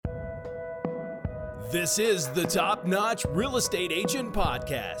This is the TopNotch Real Estate Agent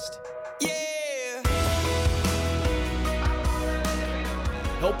Podcast. Yeah!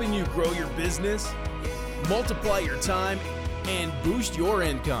 Helping you grow your business, multiply your time, and boost your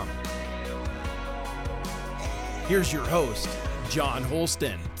income. Here's your host, Jon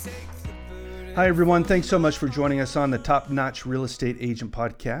Holsten. Hi, everyone. Thanks so much for joining us on the TopNotch Real Estate Agent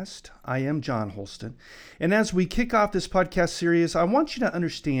Podcast. I am Jon Holsten. And as we kick off this podcast series, I want you to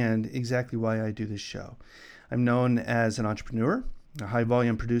understand exactly why I do this show. I'm known as an entrepreneur, a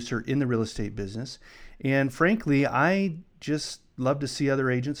high-volume producer in the real estate business. And frankly, I just love to see other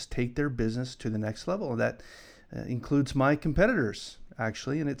agents take their business to the next level. That includes my competitors,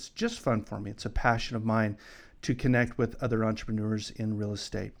 actually. And it's just fun for me. It's a passion of mine to connect with other entrepreneurs in real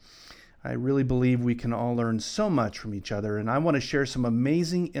estate. I really believe we can all learn so much from each other, and I want to share some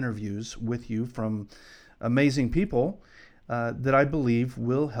amazing interviews with you from amazing people that I believe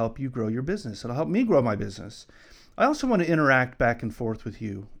will help you grow your business. It'll help me grow my business. I also want to interact back and forth with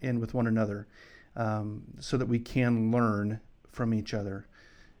you and with one another so that we can learn from each other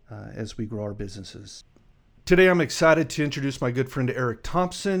as we grow our businesses. Today, I'm excited to introduce my good friend Eric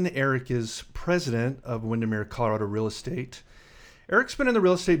Thompson. Eric is president of Windermere, Colorado Real Estate. Eric's been in the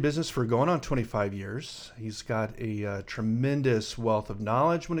real estate business for going on 25 years. He's got a tremendous wealth of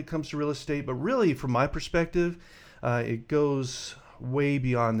knowledge when it comes to real estate, but really, from my perspective, it goes way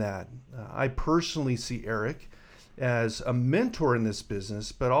beyond that. I personally see Eric as a mentor in this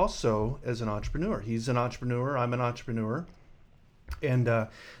business, but also as an entrepreneur. He's an entrepreneur, I'm an entrepreneur, and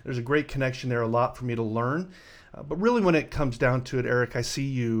there's a great connection there, a lot for me to learn. But really, when it comes down to it, Eric, I see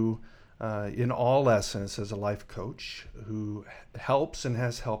you in all essence as a life coach who helps and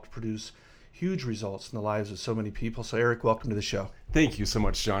has helped produce huge results in the lives of so many people. So Eric, welcome to the show. Thank you so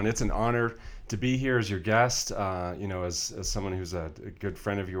much, Jon. It's an honor to be here as your guest, as someone who's a good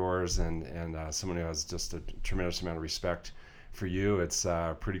friend of yours and someone who has just a tremendous amount of respect for you. It's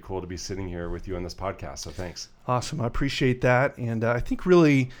pretty cool to be sitting here with you on this podcast. So thanks. Awesome. I appreciate that. And I think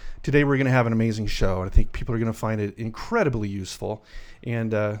really today we're going to have an amazing show. And I think people are going to find it incredibly useful.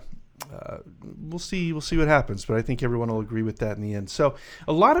 And we'll see what happens, but I think everyone will agree with that in the end. So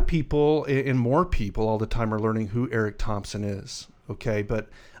a lot of people and more people all the time are learning who Eric Thompson is. Okay. But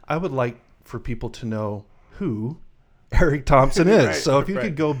I would like for people to know who Eric Thompson is. Right, so if you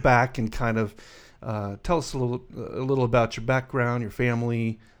could go back and kind of tell us a little about your background, your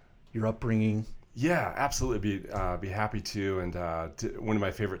family, your upbringing. Yeah, absolutely. Be happy to. And one of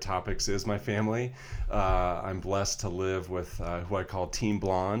my favorite topics is my family. I'm blessed to live with who I call Team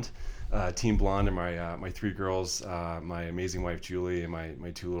Blonde. Team Blonde are my three girls, my amazing wife Julie, and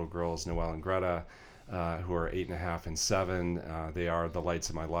my two little girls Noelle and Greta, who are 8.5 and 7. They are the lights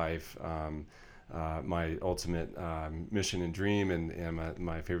of my life. My ultimate mission and dream, and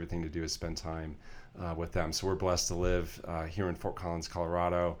my favorite thing to do is spend time with them. So we're blessed to live here in Fort Collins,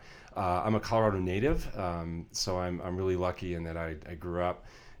 Colorado. I'm a Colorado native, so I'm really lucky in that I grew up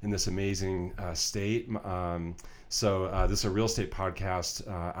in this amazing state. So this is a real estate podcast.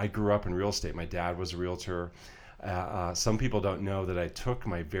 I grew up in real estate. My dad was a realtor. Some people don't know that I took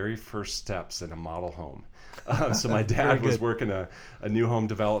my very first steps in a model home. So my dad was working a new home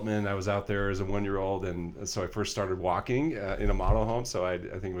development. I was out there as a 1-year-old, and so I first started walking in a model home. So I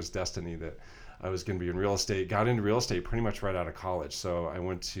think it was destiny that I was going to be in real estate. Got into real estate pretty much right out of college. So I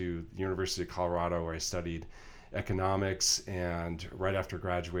went to the University of Colorado where I studied economics, and right after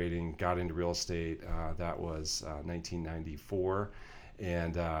graduating, got into real estate. That was 1994.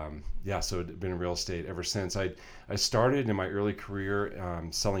 And so I've been in real estate ever since. I started in my early career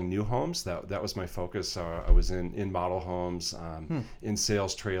selling new homes. That was my focus. I was in model homes, in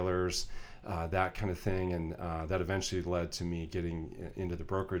sales trailers, that kind of thing. And that eventually led to me getting into the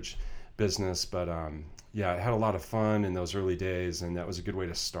brokerage business. But I had a lot of fun in those early days, and that was a good way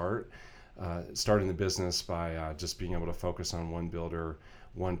to starting the business by just being able to focus on one builder,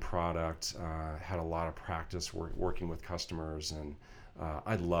 one product. Had a lot of practice working with customers, and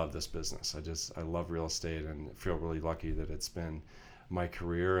I love this business. I love real estate and feel really lucky that it's been my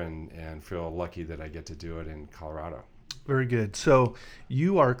career, and feel lucky that I get to do it in Colorado. Very good. So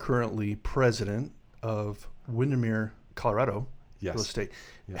you are currently president of Windermere, Colorado. Yes. Real estate.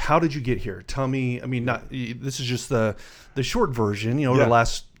 Yes. How did you get here? Tell me. I mean, this is just the short version. Over the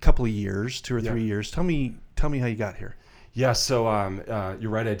last couple of years, 2 or 3 years. Tell me how you got here. Yeah, so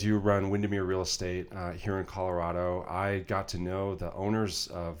you're right. I do run Windermere Real Estate here in Colorado. I got to know the owners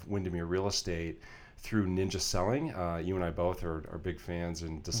of Windermere Real Estate through Ninja Selling. You and I both are big fans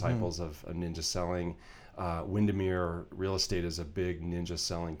and disciples of Ninja Selling. Windermere real estate is a big ninja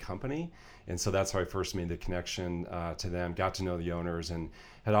selling company. And so that's how I first made the connection to them, got to know the owners, and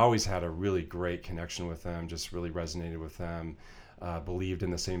had always had a really great connection with them, just really resonated with them, believed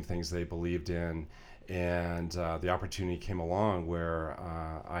in the same things they believed in. And the opportunity came along where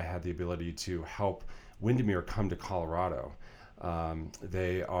I had the ability to help Windermere come to Colorado.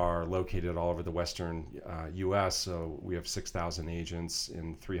 They are located all over the western U.S., so we have 6,000 agents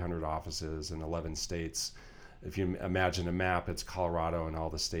in 300 offices in 11 states. If you imagine a map, it's Colorado and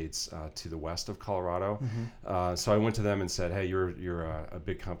all the states to the west of Colorado. Mm-hmm. So I went to them and said, hey, you're a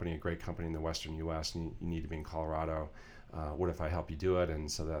big company, a great company in the western U.S., and you need to be in Colorado. What if I help you do it?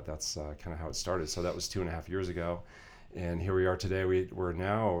 And so that's kind of how it started. So that was 2.5 years ago. And here we are today. We're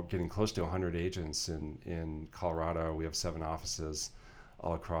now getting close to 100 agents in Colorado. We have 7 offices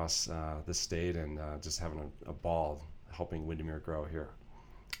all across the state, and just having a ball helping Windermere grow here.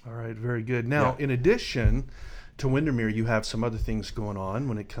 All right, very good. Now, in addition to Windermere, you have some other things going on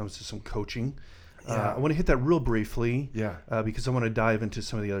when it comes to some coaching. I want to hit that real briefly, because I want to dive into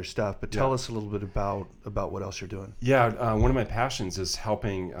some of the other stuff. But tell us a little bit about what else you're doing. One of my passions is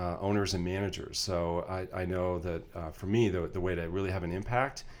helping owners and managers. So I know that for me, the way to really have an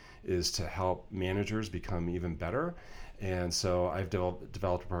impact is to help managers become even better. And so I've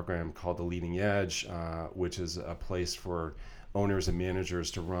developed a program called The Leading Edge, which is a place for owners and managers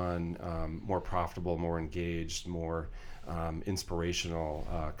to run more profitable, more engaged, more inspirational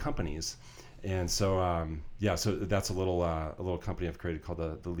companies. And so, so that's a little company I've created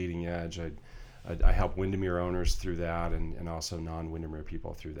called the Leading Edge. I help Windermere owners through that, and also non-Windermere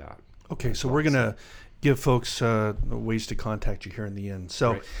people through that. Okay, so we're going to give folks ways to contact you here in the end.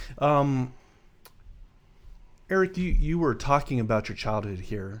 So, Eric, you were talking about your childhood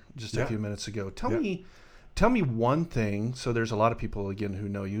here just a few minutes ago. Tell me one thing. So there's a lot of people, again, who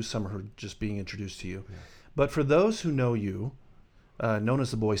know you. Some are just being introduced to you. Yeah. But for those who know you, known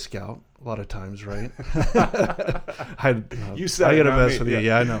as the Boy Scout, a lot of times, right? You said I got to mess with you.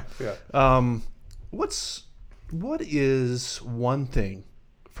 Yeah, I know. Yeah. What is one thing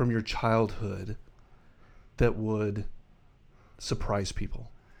from your childhood that would surprise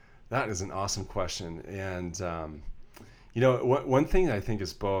people? That is an awesome question. And, one thing I think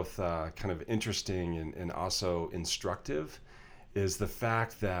is both kind of interesting and also instructive is the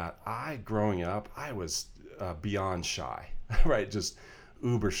fact that growing up, I was beyond shy, right? Just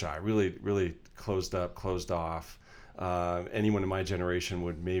uber shy, really, really closed up, closed off. Anyone in my generation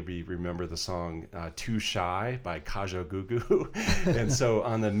would maybe remember the song Too Shy by Kajo Gugu. And so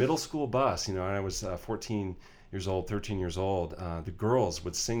on the middle school bus, and I was 13 years old, the girls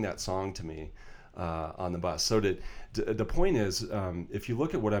would sing that song to me on the bus. So the point is, if you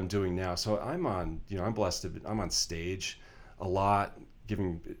look at what I'm doing now, so I'm blessed I'm on stage a lot,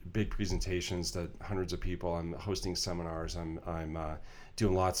 giving big presentations to hundreds of people. I'm hosting seminars. I'm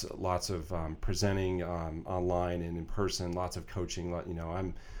doing lots of presenting online and in person, lots of coaching.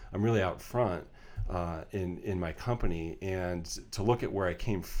 I'm really out front in my company. And to look at where I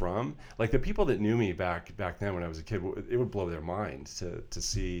came from, like the people that knew me back then when I was a kid, it would blow their mind to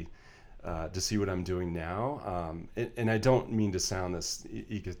see what I'm doing now. And I don't mean to sound this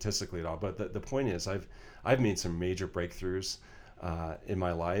egotistically at all, but the point is I've made some major breakthroughs in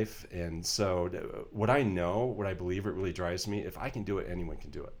my life. And so what I believe, it really drives me. If I can do it, anyone can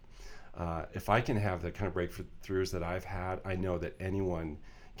do it. If I can have the kind of breakthroughs that I've had, I know that anyone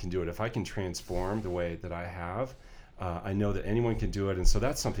can do it. If I can transform the way that I have, I know that anyone can do it. And so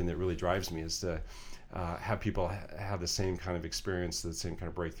that's something that really drives me, is to have people have the same kind of experience, the same kind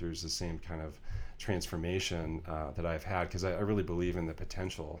of breakthroughs, the same kind of transformation that I've had, because I really believe in the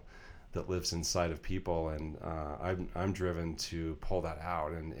potential that lives inside of people, and I'm driven to pull that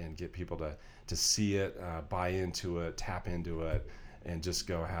out and get people to see it, buy into it, tap into it, and just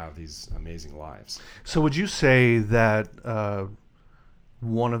go have these amazing lives. So would you say that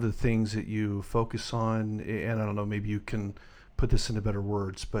one of the things that you focus on, and I don't know, maybe you can put this into better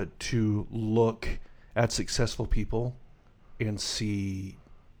words, but to look at successful people and see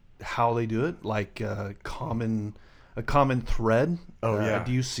how they do it, like a common thread? Do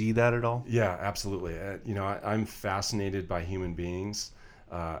you see that at all? Yeah, absolutely. I'm fascinated by human beings,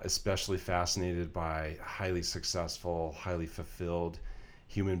 especially fascinated by highly successful, highly fulfilled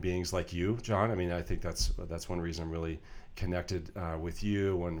human beings like you, John. I mean, I think that's one reason I'm really connected with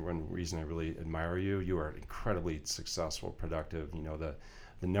you. One reason I really admire you. You are incredibly successful, productive.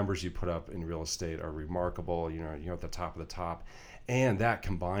 The numbers you put up in real estate are remarkable. You're at the top of the top, and that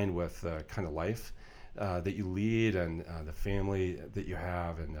combined with the kind of life that you lead and the family that you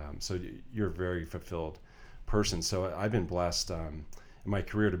have, and so you're a very fulfilled person. So I've been blessed in my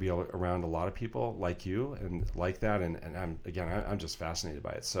career to be around a lot of people like you and like that. And I'm just fascinated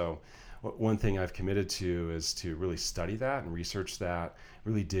by it. So one thing I've committed to is to really study that and research that,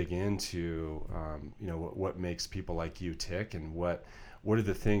 really dig into, what makes people like you tick, and what are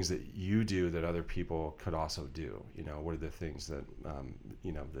the things that you do that other people could also do? What are the things that,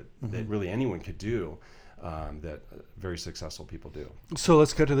 that really anyone could do, that very successful people do? So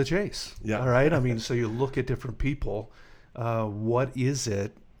let's go to the chase. Yeah. All right. I mean, so you look at different people. What is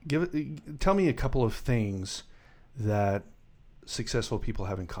it? Tell me a couple of things that successful people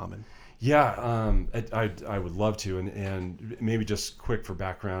have in common. Yeah, I would love to, and maybe just quick for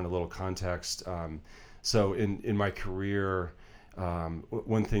background, a little context. So in my career,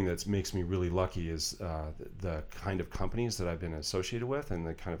 one thing that makes me really lucky is the kind of companies that I've been associated with, and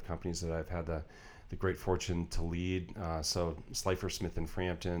the kind of companies that I've had the great fortune to lead. So Slifer Smith and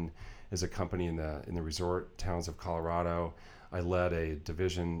Frampton is a company in the resort towns of Colorado. I led a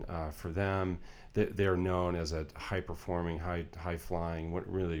division for them. They're known as a high-performing, high-flying,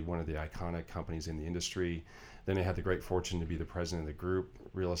 one of the iconic companies in the industry. Then I had the great fortune to be the president of the group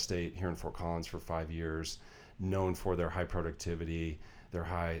real estate here in Fort Collins for 5 years, known for their high productivity, their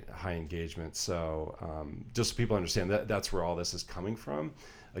high engagement. So just so people understand that's where all this is coming from.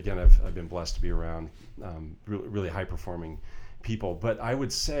 Again, I've been blessed to be around really high-performing people. But I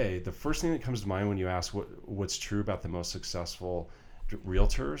would say the first thing that comes to mind when you ask what's true about the most successful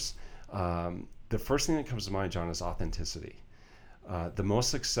realtors, the first thing that comes to mind, John, is authenticity. The most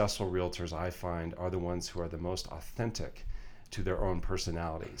successful realtors I find are the ones who are the most authentic to their own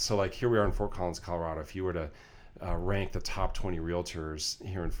personality. So like here we are in Fort Collins, Colorado. If you were to rank the top 20 realtors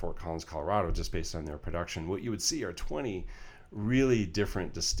here in Fort Collins, Colorado, just based on their production, what you would see are 20 really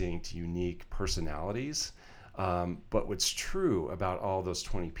different, distinct, unique personalities. But what's true about all those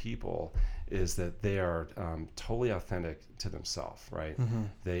 20 people is that they are totally authentic to themselves, right? Mm-hmm.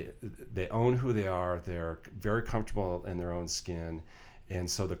 They own who they are. They're very comfortable in their own skin, and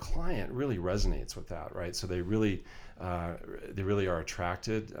so the client really resonates with that, right? So they really are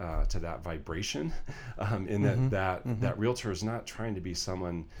attracted to that vibration, in that realtor is not trying to be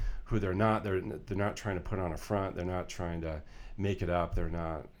someone who they're not. They're not trying to put on a front. They're not trying to make it up. They're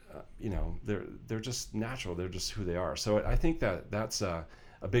not. They're just natural. They're just who they are. So I think that's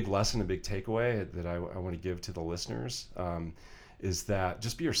a big lesson, a big takeaway that I want to give to the listeners, is that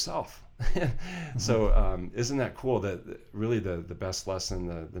just be yourself. So isn't that cool that really the best lesson,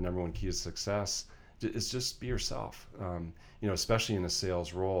 the number one key to success is just be yourself. Especially in a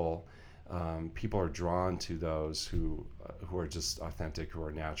sales role, people are drawn to those who are just authentic, who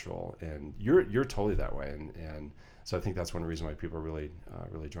are natural, and you're totally that way. And so I think that's one reason why people are really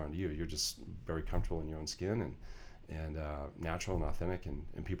drawn to you. You're just very comfortable in your own skin and natural and authentic,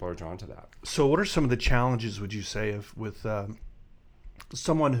 and people are drawn to that. So what are some of the challenges, would you say, with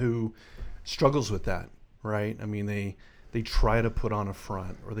someone who struggles with that, right? I mean, they try to put on a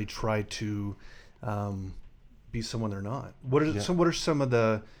front, or they try to be someone they're not. What are some of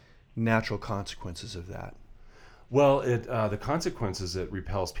the natural consequences of that? Well, the consequences, it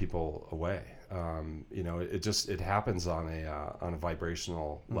repels people away. It happens on a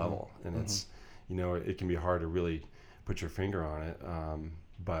vibrational level, and it's it can be hard to really put your finger on it.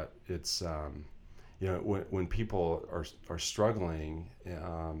 But it's when people are struggling,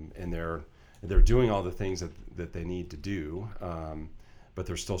 and they're doing all the things that they need to do, but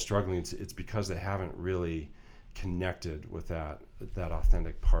they're still struggling. It's because they haven't really connected with that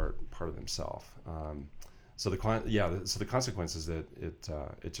authentic part of themselves. So the consequence is that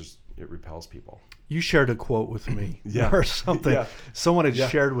it repels people. You shared a quote with me, yeah. or something. Yeah. Someone had yeah.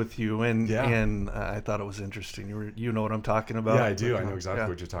 shared with you, and yeah. and I thought it was interesting. You know what I'm talking about? Yeah, I do. I know exactly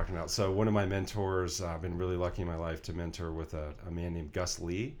what you're talking about. So one of my mentors, I've been really lucky in my life to mentor with a man named Gus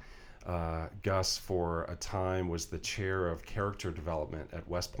Lee. Gus, for a time, was the chair of character development at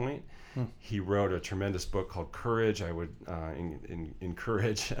West Point. He wrote a tremendous book called Courage. I would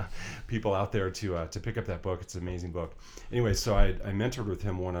encourage people out there to pick up that book. It's an amazing book. Anyway, so I mentored with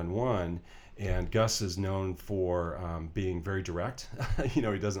him one-on-one, and Gus is known for being very direct. He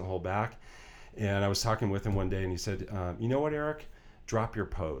doesn't hold back. And I was talking with him one day, and he said, you know what, Eric? Drop your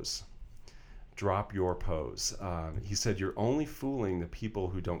pose. Drop your pose. He said, you're only fooling the people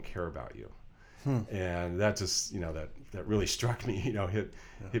who don't care about you. And that just, that really struck me,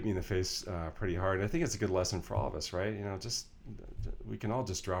 hit me in the face pretty hard. And I think it's a good lesson for all of us, right? We can all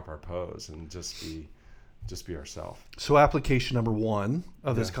just drop our pose and just be ourselves. So application number one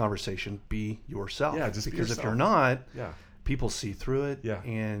of this conversation, be yourself. Yeah, just because be yourself. If you're not, people see through it, yeah.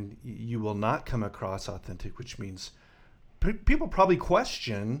 and you will not come across authentic, which means people probably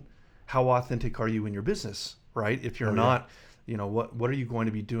question how authentic are you in your business, right? If you're not what are you going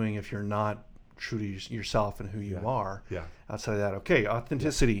to be doing if you're not true to yourself and who you are? Yeah. Outside of that, okay,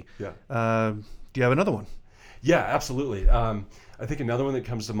 authenticity. Yeah. Do you have another one? Yeah, absolutely. I think another one that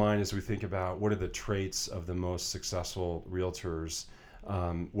comes to mind as we think about what are the traits of the most successful realtors.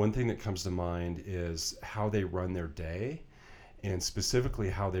 One thing that comes to mind is how they run their day, and specifically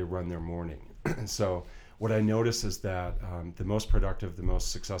how they run their morning. So what I notice is that the most productive, the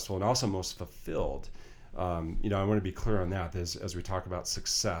most successful, and also most fulfilled, I want to be clear on that as we talk about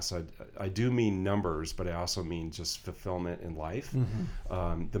success. I do mean numbers, but I also mean just fulfillment in life.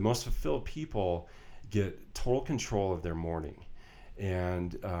 Mm-hmm. The most fulfilled people get total control of their morning.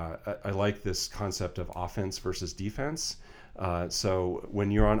 And I like this concept of offense versus defense. So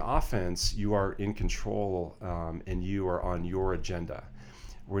when you're on offense, you are in control and you are on your agenda.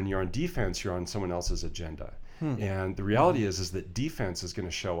 When you're on defense, you're on someone else's agenda. And the reality is that defense is going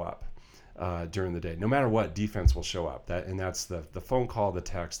to show up during the day. No matter what, defense will show up. That's the phone call, the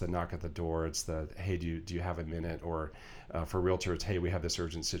text, the knock at the door. It's the, hey, do you have a minute? Or for realtor, it's, hey, we have this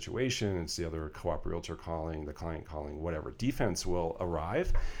urgent situation. It's the other co-op realtor calling, the client calling, whatever. Defense will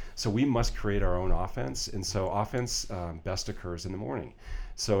arrive. So we must create our own offense. And so offense best occurs in the morning.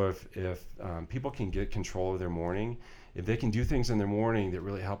 So if people can get control of their morning, if they can do things in their morning that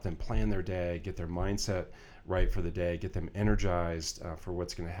really help them plan their day, get their mindset right for the day, get them energized for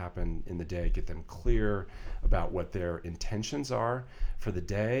what's going to happen in the day, get them clear about what their intentions are for the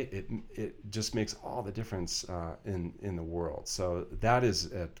day, it just makes all the difference in the world. So that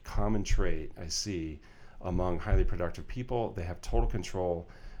is a common trait I see among highly productive people. They have total control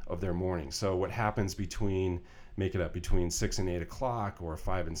of their morning. So what happens between 6 and 8 o'clock or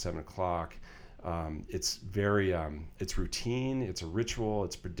 5 and 7 o'clock, it's very, it's routine, it's a ritual,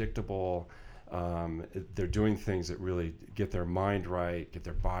 it's predictable. They're doing things that really get their mind right, get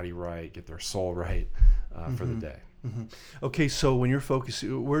their body right, get their soul right for the day. Mm-hmm. Okay, so when you're focused,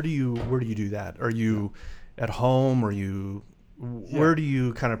 where do you do that? Are you at home? Where do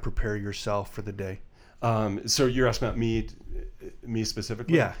you kind of prepare yourself for the day? So you're asking about me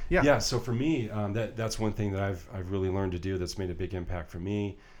specifically? Yeah. So for me, that's one thing that I've really learned to do that's made a big impact for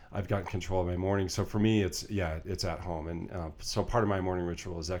me. I've gotten control of my morning. So for me, it's at home. And so part of my morning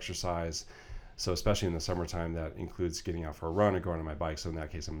ritual is exercise. So especially in the summertime, that includes getting out for a run or going on my bike. So in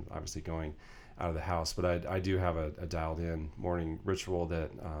that case, I'm obviously going out of the house. But I do have a dialed-in morning ritual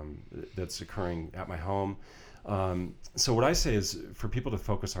that's occurring at my home. So what I say is for people to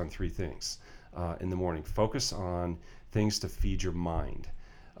focus on three things in the morning. Focus on things to feed your mind.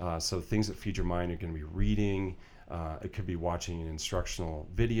 So things that feed your mind are going to be reading. It could be watching an instructional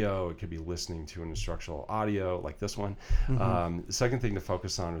video. It could be listening to an instructional audio like this one. Mm-hmm. The second thing to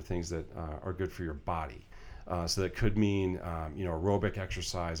focus on are things that are good for your body. So that could mean aerobic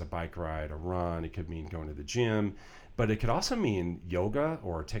exercise, a bike ride, a run. It could mean going to the gym. But it could also mean yoga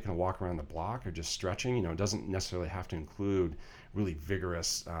or taking a walk around the block or just stretching. It doesn't necessarily have to include really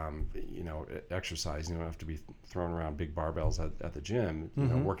vigorous, exercise. You don't have to be throwing around big barbells at the gym.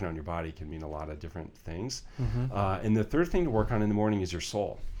 Mm-hmm. Working on your body can mean a lot of different things. Mm-hmm. And the third thing to work on in the morning is your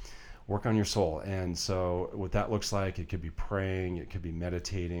soul. Work on your soul. And so what that looks like, it could be praying, it could be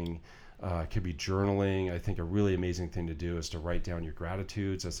meditating, it could be journaling. I think a really amazing thing to do is to write down your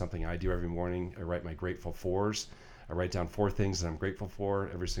gratitudes. That's something I do every morning. I write my grateful fours. I write down 4 things that I'm grateful for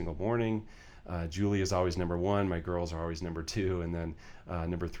every single morning. Julie is always number 1. My girls are always number 2. And then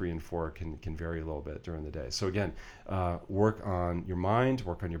number 3 and 4 can vary a little bit during the day. So again, work on your mind,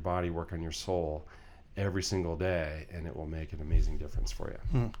 work on your body, work on your soul every single day, and it will make an amazing difference for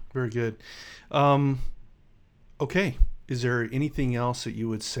you. Very good. Okay. Is there anything else that you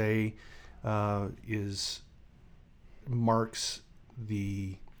would say marks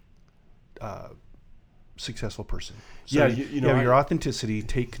the successable person? So you have your authenticity,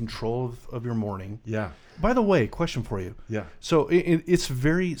 take control of your morning. Yeah. By the way, question for you. Yeah. So it's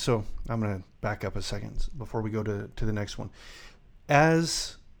very, so I'm going to back up a second before we go to the next one.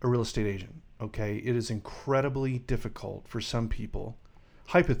 As a real estate agent, okay, it is incredibly difficult for some people,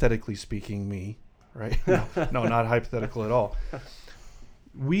 hypothetically speaking, me, right? No, not hypothetical at all.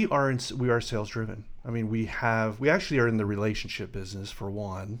 We are sales driven. I mean, we actually are in the relationship business for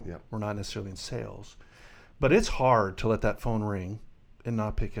one. Yeah. We're not necessarily in sales, but it's hard to let that phone ring and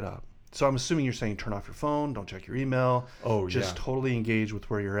not pick it up. So I'm assuming you're saying turn off your phone, don't check your email. Just totally engage with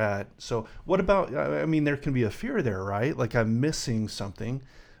where you're at. So what about, I mean, there can be a fear there, right? Like I'm missing something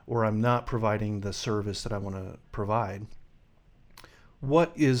or I'm not providing the service that I want to provide.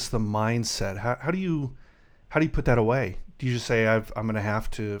 What is the mindset? How do you put that away? Do you just say I'm going to have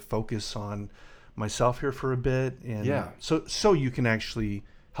to focus on myself here for a bit, and so you can actually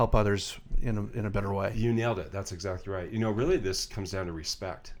help others in a better way. You nailed it. That's exactly right. Really this comes down to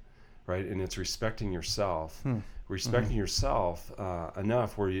respect, right? And it's respecting yourself. Respecting yourself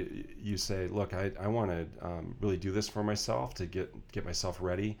enough where you say, look, I want to really do this for myself to get myself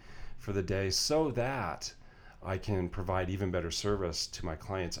ready for the day so that I can provide even better service to my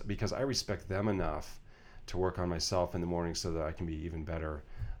clients, because I respect them enough to work on myself in the morning so that I can be even better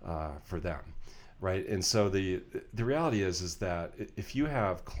for them, right? And so the reality is that if you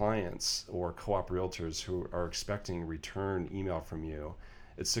have clients or co-op realtors who are expecting return email from you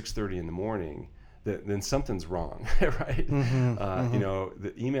at 6:30 in the morning, then something's wrong, right?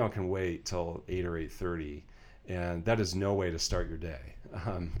 The email can wait till 8 or 8:30, and that is no way to start your day,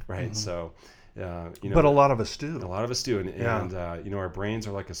 right? So, but a lot of us do. A lot of us do, and our brains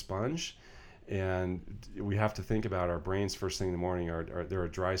are like a sponge, and we have to think about our brains first thing in the morning. They're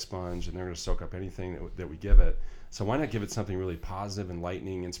a dry sponge, and they're going to soak up anything that we give it. So why not give it something really positive,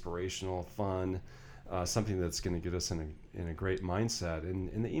 enlightening, inspirational, fun? Something that's going to get us in a great mindset,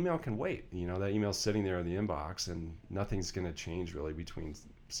 and the email can wait. That email's sitting there in the inbox, and nothing's going to change really between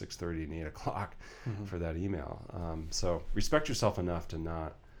 6:30 and 8 o'clock for that email. So respect yourself enough to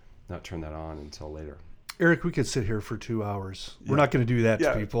not turn that on until later. Eric, we could sit here for 2 hours. We're not going to do that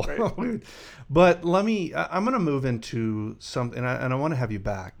to people. Right. But I'm going to move into something, and I want to have you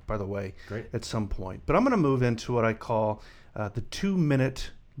back, by the way, at some point. But I'm going to move into what I call the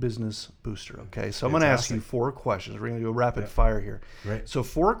 2-minute business booster. Okay, so I'm going to ask you 4 questions. We're going to go rapid fire here. Right. So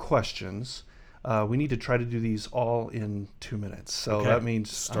 4 questions. We need to try to do these all in 2 minutes. So that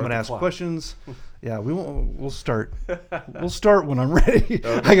means I'm going to ask questions. Yeah, we'll start. We'll start when I'm ready.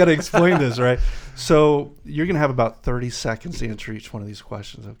 I got to explain this, right? So you're going to have about 30 seconds to answer each one of these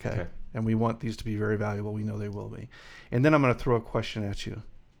questions. Okay. And we want these to be very valuable. We know they will be. And then I'm going to throw a question at you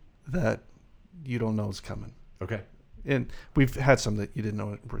that you don't know is coming. Okay. And we've had some that you didn't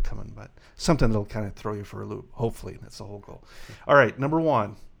know were coming, but something that'll kind of throw you for a loop. Hopefully, that's the whole goal. All right, number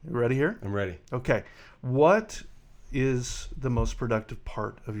 1. You ready here? I'm ready. Okay. What is the most productive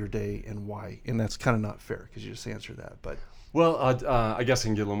part of your day and why? And that's kind of not fair because you just answered that. But well, I guess I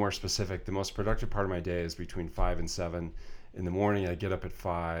can get a little more specific. The most productive part of my day is between 5 and 7 in the morning. I get up at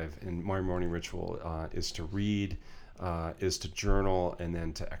 5, and my morning ritual is to read, is to journal, and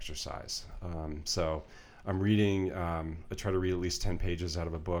then to exercise. So I'm reading. I try to read at least 10 pages out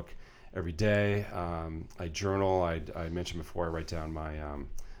of a book every day. I journal. I mentioned before, I write down my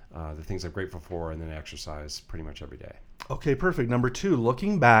the things I'm grateful for, and then I exercise pretty much every day. Okay, perfect. Number 2,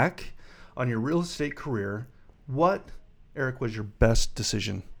 looking back on your real estate career, what, Eric, was your best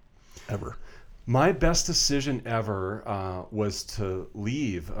decision ever? My best decision ever was to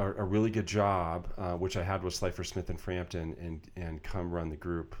leave a really good job, which I had with Slifer Smith and Frampton, and come run the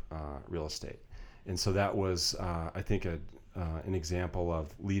group real estate. And so that was, I think, an example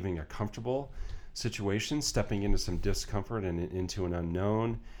of leaving a comfortable situation, stepping into some discomfort and into an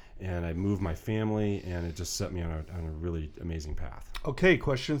unknown. And I moved my family, and it just set me on a really amazing path. Okay,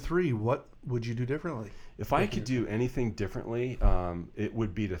 question 3. What would you do differently? If I could do anything differently, it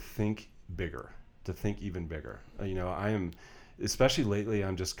would be to think bigger, to think even bigger. I am, especially lately,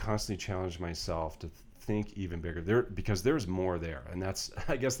 I'm just constantly challenging myself to think even bigger because there's more there. And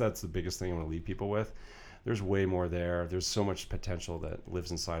I guess that's the biggest thing I want to leave people with. There's way more there. There's so much potential that lives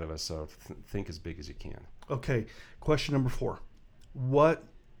inside of us. So think as big as you can. Okay. Question number 4. What,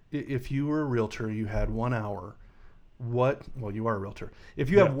 if you were a realtor, you had 1 hour, you are a realtor. If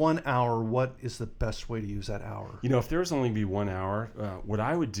you have 1 hour, what is the best way to use that hour? If there's only be 1 hour, what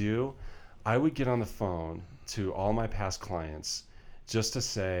I would do, I would get on the phone to all my past clients just to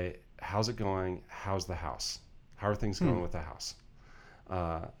say, how's it going? How's the house? How are things going with the house?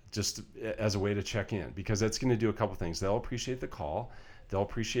 Just as a way to check in, because that's going to do a couple things. They'll appreciate the call, they'll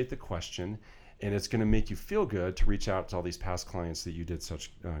appreciate the question, and it's going to make you feel good to reach out to all these past clients that you did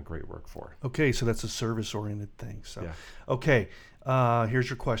such great work for. Okay, so that's a service-oriented thing. So, okay, here's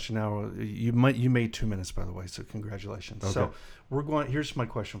your question now. You made 2 minutes, by the way, so congratulations. Okay. So here's my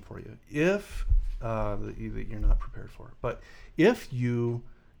question for you. If that you're not prepared for, but if you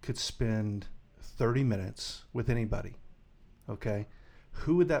could spend 30 minutes with anybody, okay,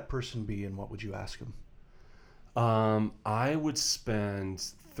 who would that person be, and what would you ask them? I would spend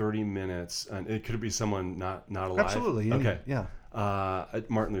 30 minutes, and it could be someone not alive. Absolutely. Okay. Yeah.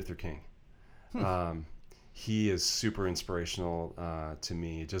 Martin Luther King. He is super inspirational to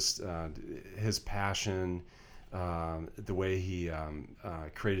me. Just his passion, the way he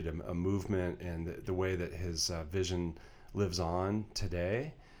created a movement, and the way that his vision lives on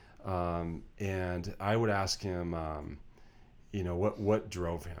today. And I would ask him, what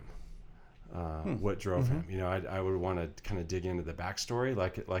drove him? what drove him. You know, I would want to kind of dig into the backstory,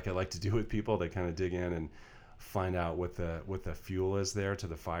 like I like to do with people. They kind of dig in and find out what the fuel is there to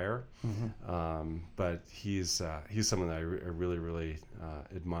the fire. But he's someone that I really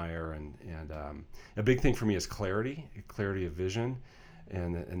admire, and a big thing for me is clarity of vision,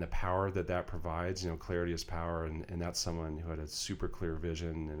 and the power that provides. You know, clarity is power, and that's someone who had a super clear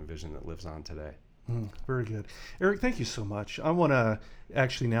vision, and a vision that lives on today. Very good. Eric, thank you so much. I want to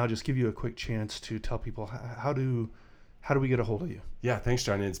actually now just give you a quick chance to tell people how do we get a hold of you? Yeah, thanks,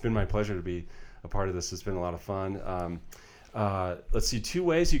 John. It's been my pleasure to be a part of this. It's been a lot of fun. Let's see, 2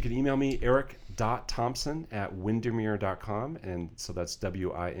 ways. You can email me, eric.thompson@windermere.com. And so that's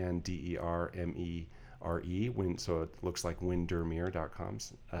WINDERMERE. So it looks like windermere.com.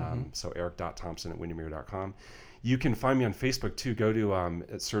 So eric.thompson@windermere.com. You can find me on Facebook too. Go to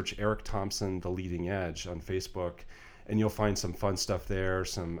search Eric Thompson, The Leading Edge on Facebook, and you'll find some fun stuff there,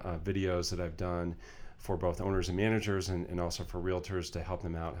 some videos that I've done for both owners and managers, and also for realtors to help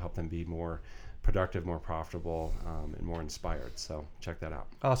them out, help them be more productive, more profitable, and more inspired. So check that out.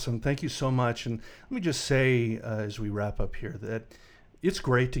 Awesome. Thank you so much. And let me just say, as we wrap up here, that it's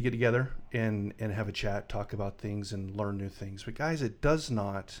great to get together and have a chat, talk about things and learn new things. But guys, it doesn't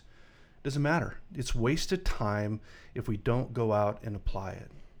matter. It's wasted time if we don't go out and apply it.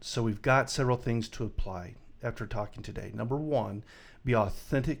 So we've got several things to apply after talking today. Number 1, be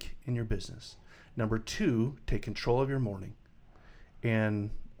authentic in your business. Number 2, take control of your morning. And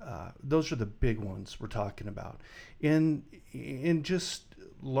those are the big ones we're talking about. And just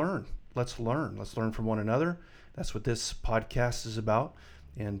learn. Let's learn. Let's learn from one another. That's what this podcast is about.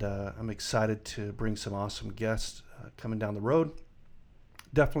 And I'm excited to bring some awesome guests coming down the road.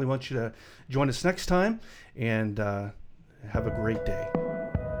 Definitely want you to join us next time, and have a great day.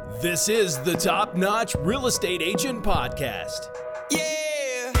 This is the TopNotch Real Estate Agent Podcast.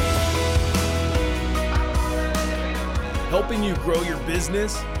 Yeah! Helping you grow your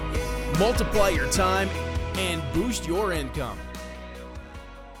business, multiply your time, and boost your income.